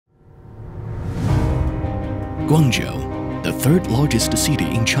Guangzhou, the third largest city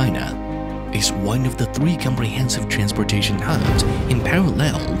in China, is one of the three comprehensive transportation hubs in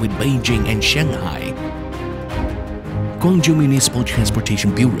parallel with Beijing and Shanghai. Guangzhou Municipal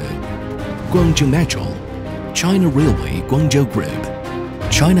Transportation Bureau, Guangzhou Metro, China Railway Guangzhou Group,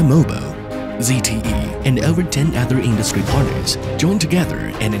 China Mobile, ZTE, and over 10 other industry partners joined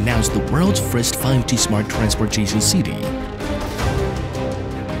together and announced the world's first 5G smart transportation city.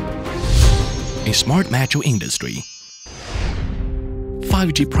 A smart metro industry.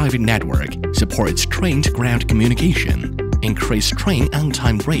 5G private network supports train-to-ground communication, increased train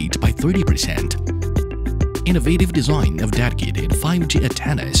on-time rate by 30%. Innovative design of dedicated 5G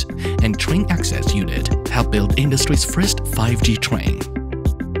antennas and train access unit help build industry's first 5G train.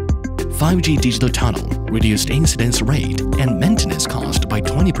 5G digital tunnel reduced incidence rate and maintenance cost by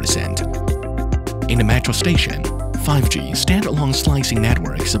 20%. In the metro station, 5G standalone slicing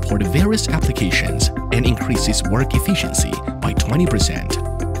network support various applications and increases work efficiency by 20%.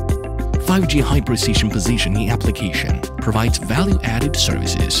 5G high-precision positioning application provides value-added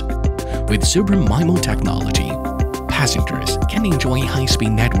services. With Super MIMO technology, passengers can enjoy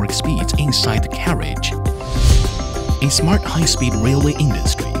high-speed network speeds inside the carriage. A smart high-speed railway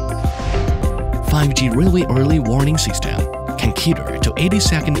industry. 5G railway early warning system can cater to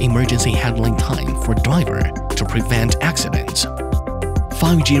 80-second emergency handling time for driver to prevent accidents.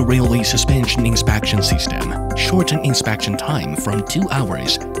 5G railway suspension inspection system shorten inspection time from 2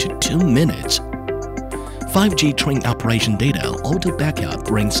 hours to 2 minutes. 5G train operation data auto backup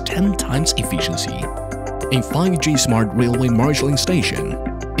brings 10 times efficiency. In 5G smart railway marshalling station,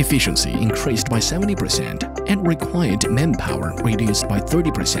 efficiency increased by 70% and required manpower reduced by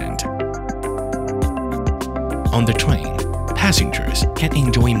 30%. On the train, passengers can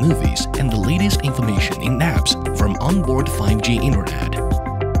enjoy movies and the latest information in apps from onboard 5G internet.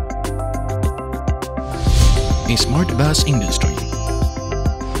 In smart bus industry,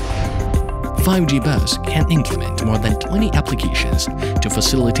 5G bus can implement more than 20 applications to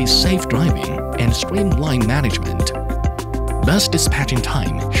facilitate safe driving and streamline management. Bus dispatching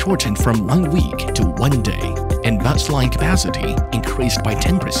time shortened from 1 week to 1 day, and bus line capacity increased by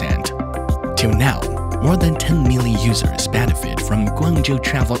 10%. Till now, more than 10 million users benefit from Guangzhou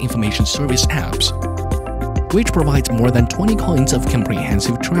Travel Information Service apps, which provides more than 20 kinds of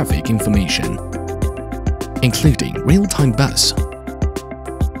comprehensive traffic information, including real-time bus,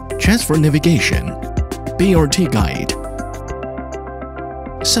 transfer navigation, BRT guide,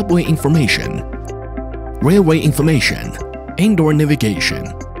 subway information, railway information, indoor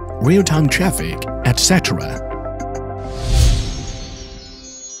navigation, real-time traffic, etc.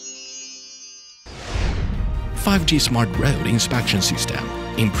 5G smart road inspection system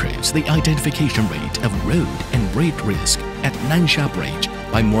improves the identification rate of road and road risk at Nansha Bridge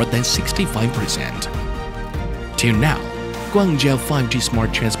by more than 65%. Till now, Guangzhou 5G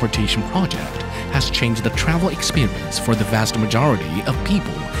smart transportation project has changed the travel experience for the vast majority of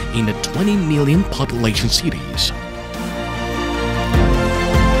people in the 20 million population cities.